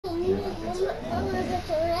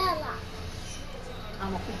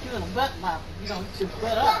I'm gonna put you in a butt mouth. You don't get your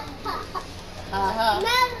butt up.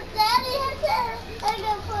 Daddy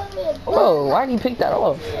gonna put me in a butt. Whoa, why did he pick that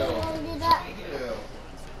off? Can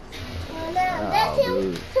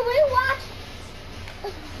we watch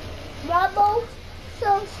Rumble so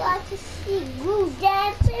I can see Goo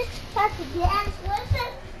dancing? So I can dance with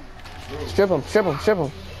him? Strip him, strip him, strip him.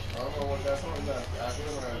 I don't know what that song is. I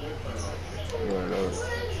feel like I did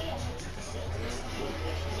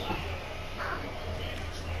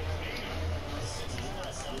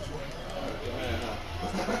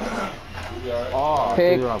Oh,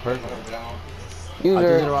 pick.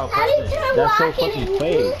 User. That's so fucking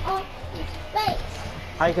fake.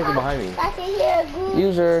 How you catch it behind me? I can hear Goo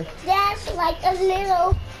User. dance like a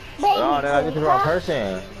little baby. Oh, then I get the wrong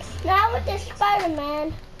person. Now with the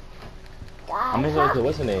Spider-Man. I'm just going to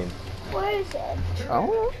what's the name? Where is it? I don't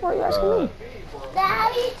know. Why are you asking me? Now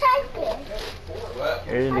how do you type it?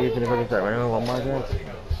 You're gonna get to the fucking start. Remember one more time?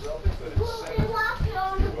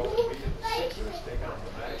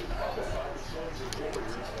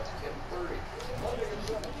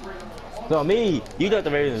 So me, you thought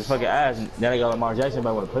the Ravens was fucking ass, and then I got Lamar Jackson, but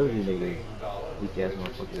I want to play with you niggas. Weak ass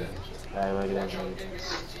motherfucker. Alright, look at that. I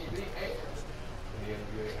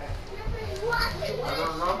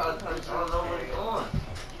don't know what he's on.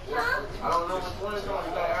 I don't know which one is on.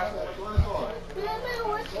 You gotta ask me which one is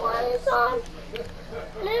on. Which one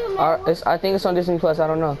is on? I think it's on Disney Plus. I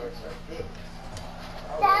don't know.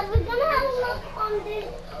 Dad, we're gonna have a look on this.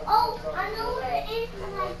 Oh, I know where it is.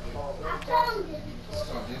 I found it.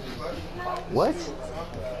 What?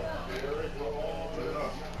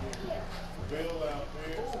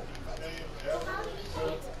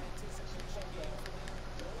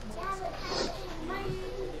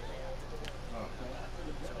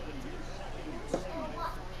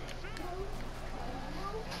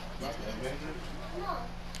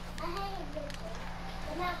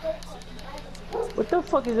 What the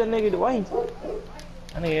fuck is that nigga? Why he?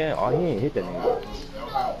 That nigga, oh, he ain't hit that nigga.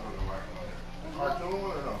 Cartoon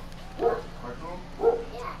or no? Cartoon?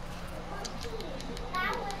 Yeah.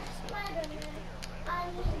 That was Spider-Man. I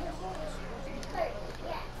need the whole skirt.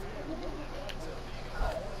 Yeah.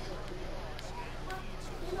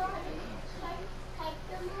 You know how to type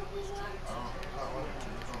the movie one?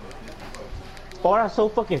 Oh, that's so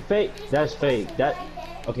fucking fake. That's fake. That.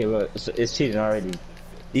 Okay, well, it's cheating already.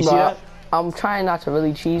 You see Bro, that? I'm trying not to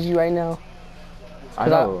really cheese you right now. I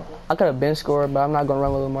know. I could have been scored, but I'm not gonna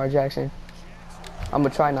run with Lamar Jackson. I'm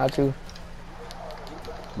gonna try not to.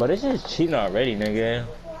 But this is cheating already, nigga.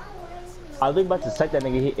 I was about to sack that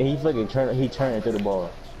nigga. He fucking turned into the ball.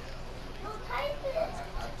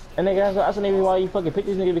 And nigga, that's the reason why you fucking picked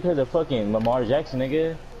this nigga, because of fucking Lamar Jackson,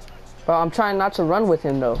 nigga. But I'm trying not to run with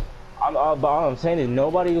him though. But all I'm saying is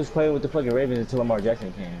nobody was playing with the fucking Ravens until Lamar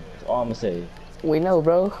Jackson came. That's all I'm gonna say. We know,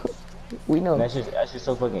 bro. We know. And that's just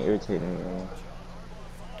so fucking irritating, man.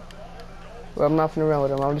 Well, I'm not finna run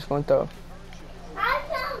with him. I'm just gonna throw. I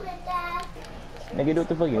found it, Dad. Nigga, do what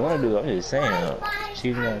the fuck you wanna do. I'm just saying,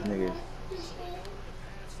 cheating ass niggas.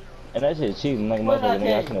 And that shit cheating, like motherfucker.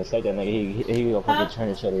 Nigga, I couldn't say that nigga. He gonna fucking turn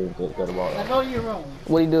his shut and go the ball. I know you're wrong.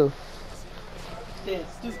 What'd he do? I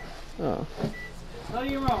Oh. know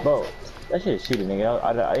you're wrong. Bro, that shit is cheating, nigga.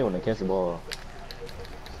 I didn't want to catch the ball.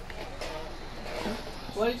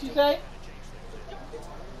 What did you say?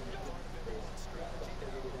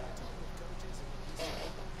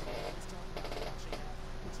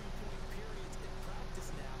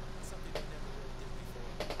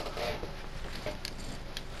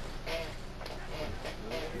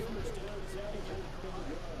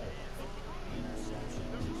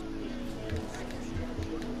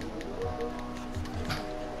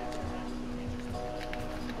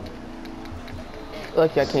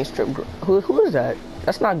 Lucky I can't strip. Who is that?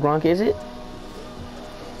 That's not Gronk, is it?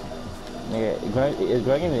 Nigga, is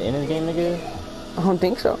Greg even in this game, nigga? I don't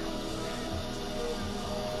think so.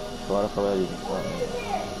 Why the fuck are you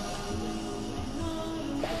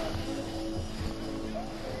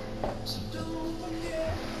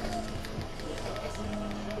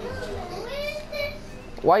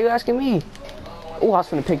Why are you asking me? Oh, I was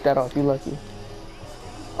gonna pick that off. You lucky.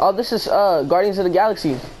 Oh, this is Guardians of the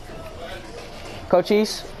Galaxy.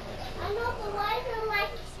 Coaches. I know, but why is it like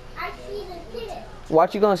I see the ticket?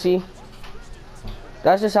 What you gonna see?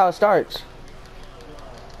 That's just how it starts.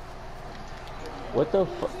 What the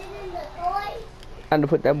fuck? I had to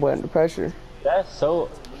put that boy under pressure. That's so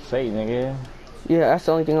fake, nigga. Yeah, that's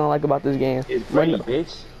the only thing I don't like about this game. It's Brady,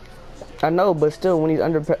 bitch. I know, but still, when he's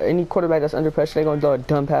under any quarterback that's under pressure, they're gonna throw a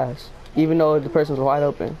dumb pass, even though the person's wide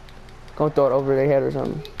open. Gonna throw it over their head or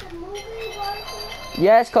something.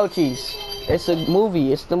 Yes, coaches. It's a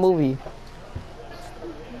movie. It's the movie.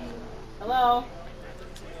 Hello?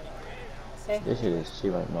 Hey. This shit is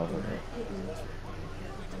cheap like motherfucker.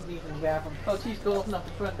 He's in the bathroom. Coach Cheese, go open up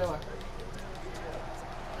the front door.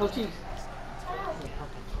 Coach Cheese.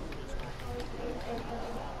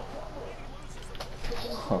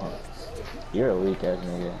 You're a weak ass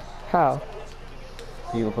nigga. How?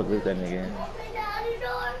 You gonna fuck with that nigga?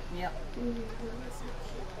 Yep.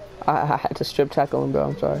 I had to strip tackle him, bro.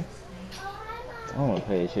 I'm sorry. I don't wanna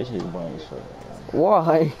play this shit. This shit is boring as fuck.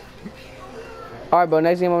 Why? Alright, bro.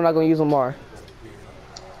 Next game, I'm not gonna use Lamar.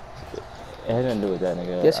 It has nothing to do with that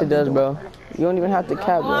nigga. Yes, it does, bro. You don't even have to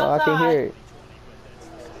cap, bro. I can hear it.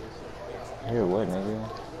 Hear what, nigga?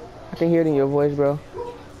 I can hear it in your voice, bro.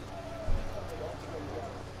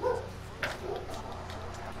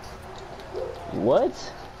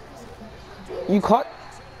 What? You caught?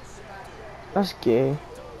 That's gay.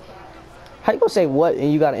 How you gonna say what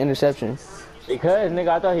and you got an interception? Because, nigga,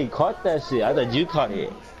 I thought he caught that shit. I thought you caught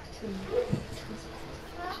it.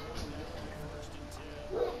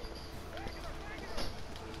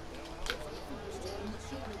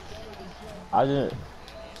 I just...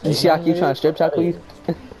 You see how I keep trying to strip tackle you?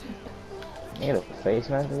 Nigga, the face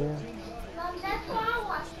mask, nigga. Mom, that's what I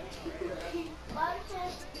watch. Watching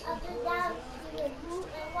up and down to the root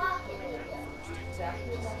and walking.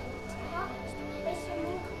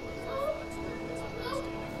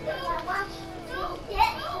 I watch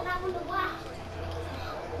yes, and I want to watch.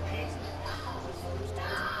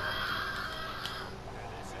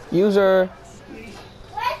 User.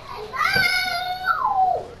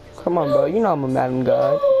 Come on, bro. You know I'm a Madden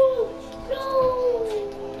god.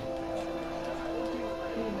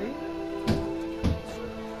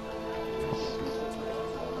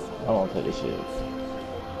 I don't wanna play this shit.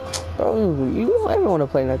 Bro, you don't ever want to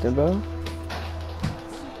play nothing, bro.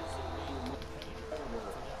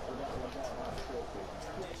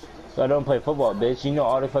 So I don't play football, bitch. You know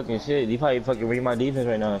all the fucking shit. You probably fucking read my defense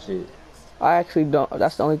right now and shit. I actually don't.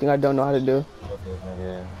 That's the only thing I don't know how to do.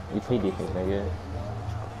 Nigga. You play defense, nigga.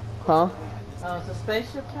 Huh? Oh, it's a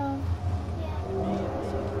spaceship time?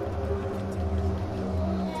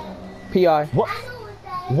 PI. What?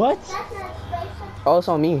 What? Oh, it's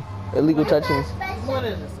on me. Illegal touchings. What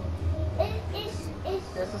is it? It's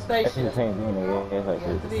a That's the spaceship. same thing, nigga. It's like Yes,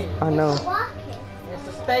 it shit. is. I know. It's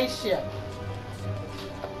a spaceship.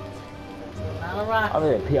 Not a rocket. I was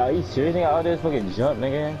like, P, are you serious? Nigga, all this fucking jump,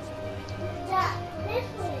 nigga.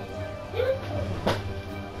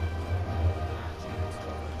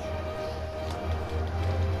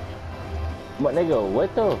 But nigga,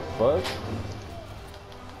 what the fuck?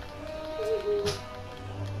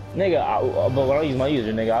 Nigga, but when I use my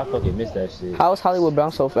user, nigga, I fucking miss that shit. How is Hollywood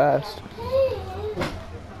Brown so fast?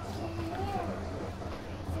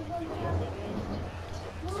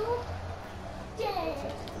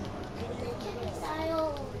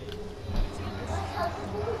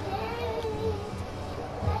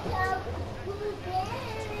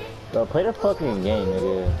 Bro, play the fucking game,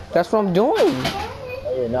 nigga. That's what I'm doing.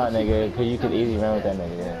 No, you're not, nigga, because you can easily run with that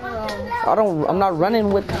nigga. I'm not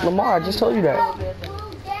running with Lamar. I just told you that.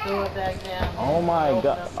 Do it back down. Oh my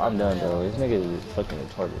god. I'm done, bro. This nigga is fucking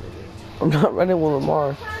retarded, nigga. I'm not running with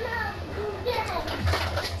Lamar.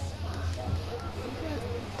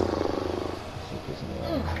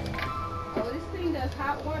 Oh, this thing does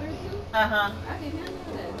hot water too? Uh-huh. I didn't know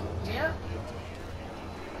that. Yep.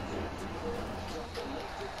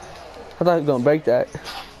 I thought he was gonna break that.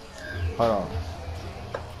 Hold on.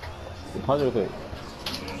 Pause real quick.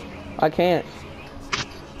 I can't.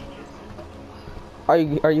 Are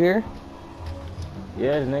you here?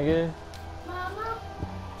 Yes, nigga.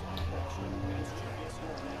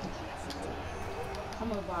 I'm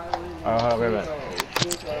gonna borrow one. Alright, hold on, wait a minute.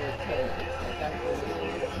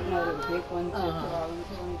 You know the big ones.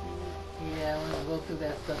 Yeah, we're gonna go through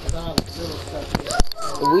that stuff. It's all the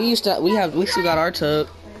little stuff. We still got our tub.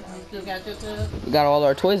 You still got your tub? We got all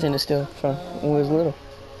our toys in it still from when we was little.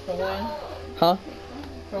 From when? Huh?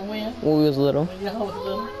 From when? When we was little. When you was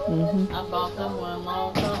little? Mhm. I bought them one a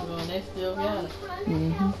long time ago and they still got it.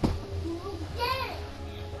 Mhm.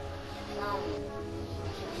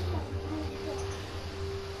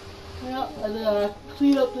 Yeah, and then I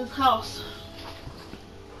clean up this house.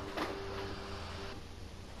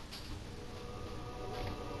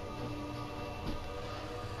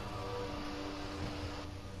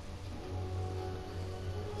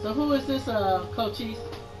 So who is this, Coachies?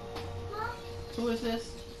 Who is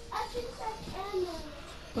this? I think that's Emma.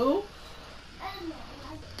 Who? Emma.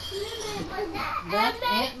 Was that That's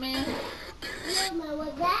Emma? Ant-Man? Emma,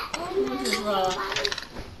 was that Who is this, Emma? Rob?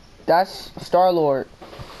 That's Star-Lord.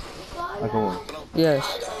 Yes.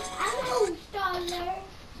 I know Star-Lord.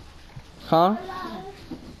 Huh?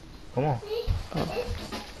 Come on. See?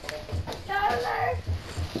 Starler.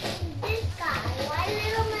 This guy. White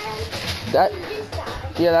little man. That, This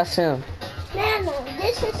guy. yeah, that's him. Nano,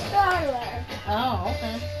 this is Starler. Oh,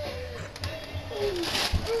 okay.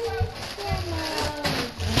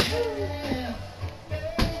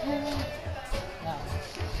 No.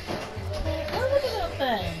 Oh, look at that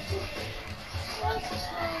thing.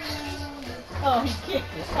 Oh, he kicked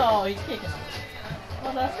it. Oh, he's kicking it.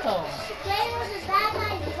 Oh, that's cool. Play with the bad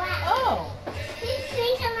guy's wax. Oh, He's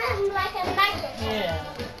thinking of him like a microphone. yeah.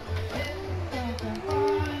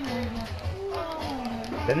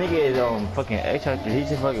 That nigga is fucking X-Factor. He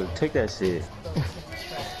just fucking took that shit.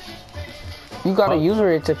 You gotta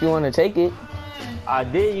user it if you want to take it. I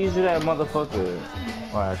did use that motherfucker.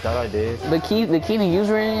 Well, I thought I did. The key to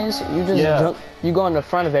usering is you just jump. You go in the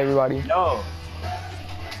front of everybody. No.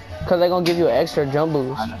 Cause they're gonna give you an extra jump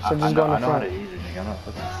boost. So just go in I the know how front. to use it, nigga. I'm not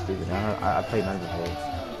fucking stupid. I played Madden before.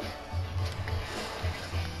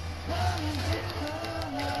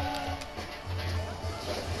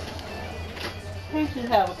 We should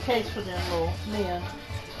have a case for them little men.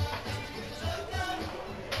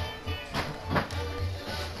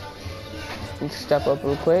 You step up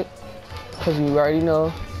real quick. Cause you already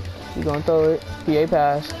know you're gonna throw it. PA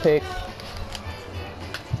pass, pick.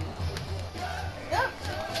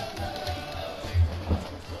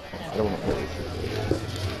 I don't want to play this shit.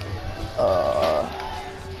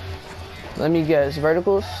 Let me guess,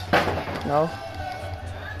 verticals? No.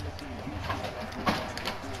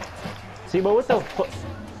 See, but what the fuck?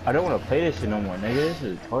 I don't want to play this shit no more, nigga. This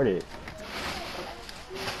is retarded.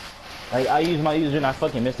 Like, I use my user and I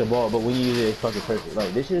fucking missed the ball, but when you use it, it's fucking perfect.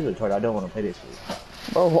 Like, this shit is retarded. I don't want to play this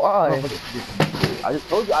shit. Bro, why? I just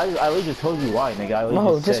told you, I literally just told you why, nigga.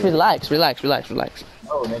 No, just relax. No,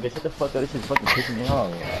 nigga, shut the fuck up. This is fucking pissing me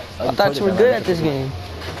off. I thought you were good at this game.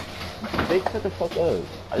 They shut the fuck up.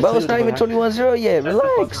 Bro, it's not even 21-0 yet.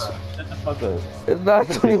 Relax. Shut the fuck up. It's not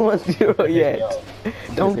 21-0 yet.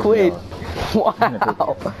 Don't quit.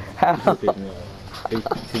 Wow. How?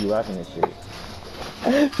 You laughing at shit.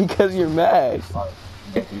 Because you're mad.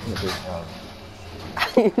 You can piss me off.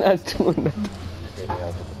 I ain't not doing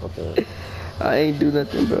nothing. I ain't do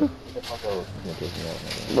nothing, bro.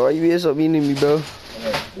 Bro, you being so mean to me, bro.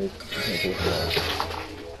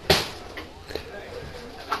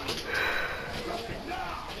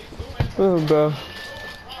 Oh, bro.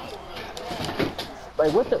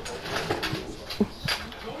 Like, what the?